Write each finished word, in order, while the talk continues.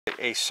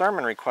A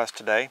sermon request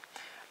today,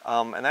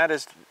 and that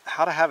is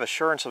how to have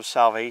assurance of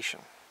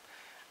salvation.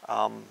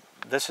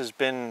 This has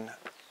been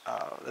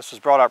this was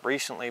brought up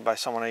recently by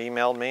someone who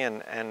emailed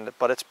me,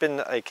 but it's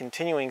been a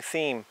continuing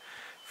theme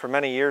for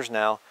many years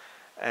now,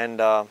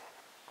 and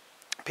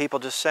people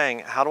just saying,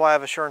 how do I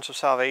have assurance of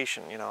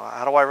salvation? You know,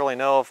 how do I really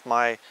know if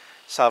my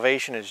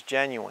salvation is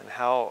genuine?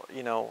 How,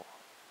 you know,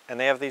 and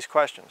they have these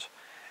questions,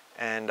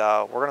 and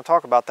we're going to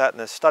talk about that in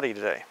this study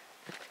today.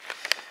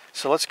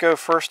 So let's go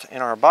first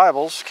in our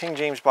Bibles, King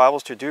James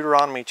Bibles, to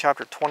Deuteronomy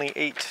chapter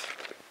 28.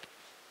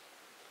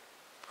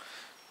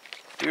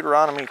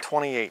 Deuteronomy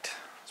 28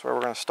 is where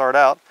we're going to start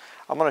out.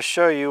 I'm going to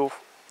show you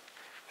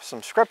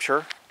some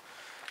scripture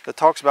that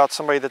talks about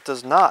somebody that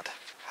does not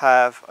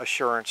have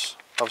assurance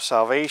of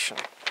salvation.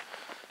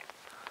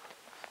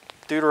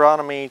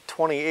 Deuteronomy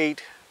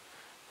 28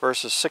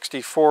 verses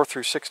 64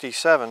 through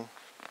 67.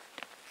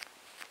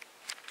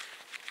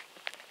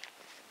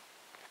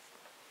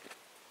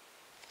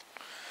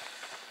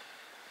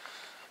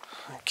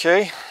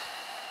 Okay,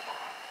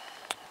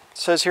 it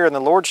says here, "And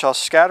the Lord shall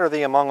scatter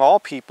thee among all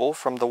people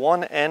from the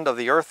one end of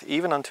the earth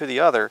even unto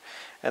the other,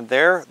 and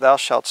there thou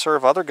shalt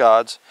serve other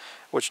gods,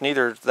 which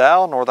neither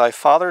thou nor thy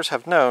fathers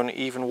have known,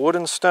 even wood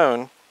and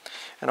stone.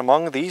 And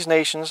among these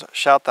nations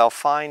shalt thou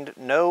find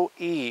no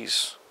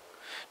ease.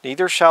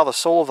 Neither shall the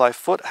sole of thy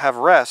foot have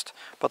rest,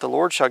 but the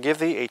Lord shall give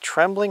thee a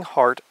trembling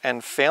heart,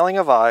 and failing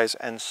of eyes,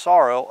 and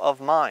sorrow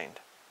of mind.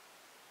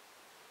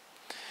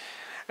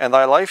 And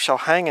thy life shall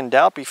hang in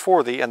doubt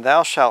before thee, and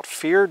thou shalt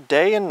fear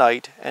day and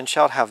night, and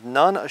shalt have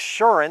none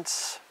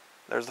assurance."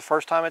 There's the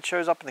first time it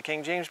shows up in the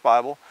King James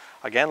Bible.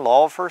 Again,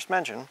 law of first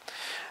mention.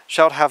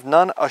 "Shalt have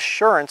none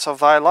assurance of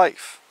thy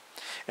life.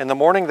 In the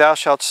morning thou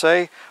shalt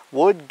say,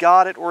 Would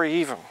God it were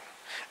even.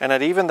 And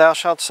at even thou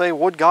shalt say,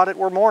 Would God it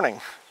were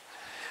morning.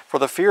 For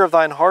the fear of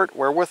thine heart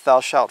wherewith thou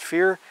shalt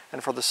fear,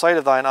 and for the sight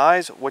of thine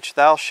eyes which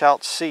thou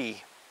shalt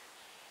see."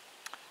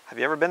 Have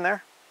you ever been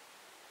there?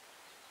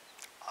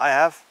 I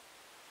have.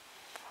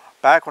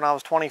 Back when I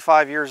was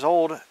 25 years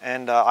old,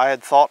 and I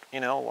had thought, you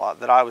know,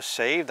 that I was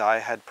saved. I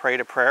had prayed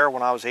a prayer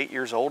when I was 8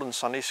 years old in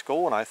Sunday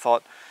school, and I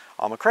thought,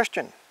 I'm a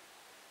Christian.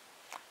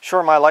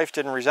 Sure, my life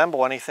didn't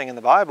resemble anything in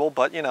the Bible,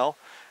 but, you know,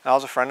 I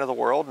was a friend of the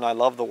world, and I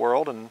loved the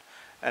world and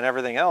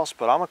everything else,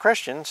 but I'm a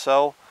Christian,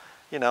 so,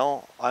 you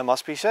know, I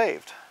must be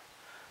saved.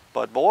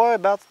 But boy,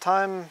 about the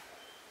time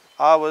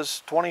I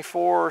was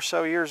 24 or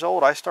so years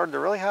old, I started to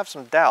really have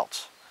some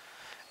doubts.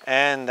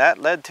 And that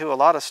led to a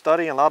lot of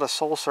study and a lot of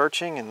soul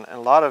searching and a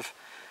lot of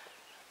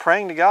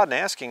praying to God and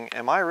asking,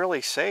 am I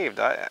really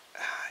saved? I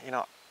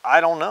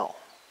don't know.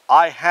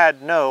 I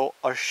had no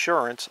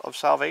assurance of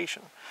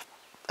salvation.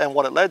 And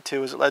what it led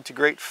to is it led to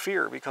great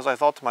fear, because I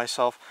thought to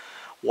myself,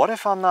 what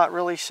if I'm not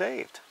really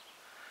saved?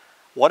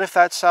 What if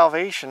that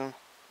salvation,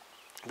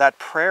 that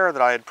prayer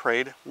that I had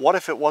prayed, what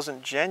if it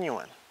wasn't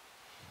genuine?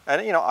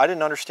 And, you know, I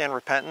didn't understand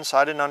repentance.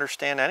 I didn't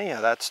understand any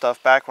of that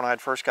stuff back when I had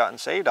first gotten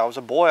saved. I was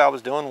a boy. I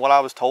was doing what I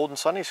was told in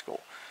Sunday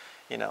school,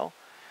 you know.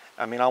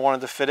 I mean, I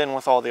wanted to fit in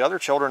with all the other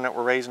children that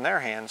were raising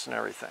their hands and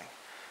everything,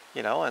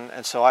 you know.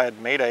 And so I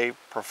had made a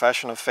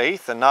profession of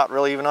faith and not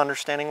really even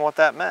understanding what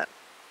that meant.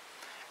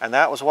 And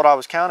that was what I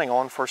was counting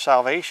on for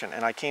salvation.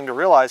 And I came to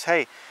realize,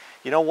 hey,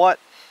 you know what?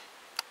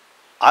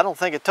 I don't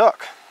think it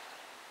took.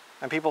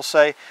 And people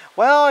say,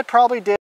 well, it probably did.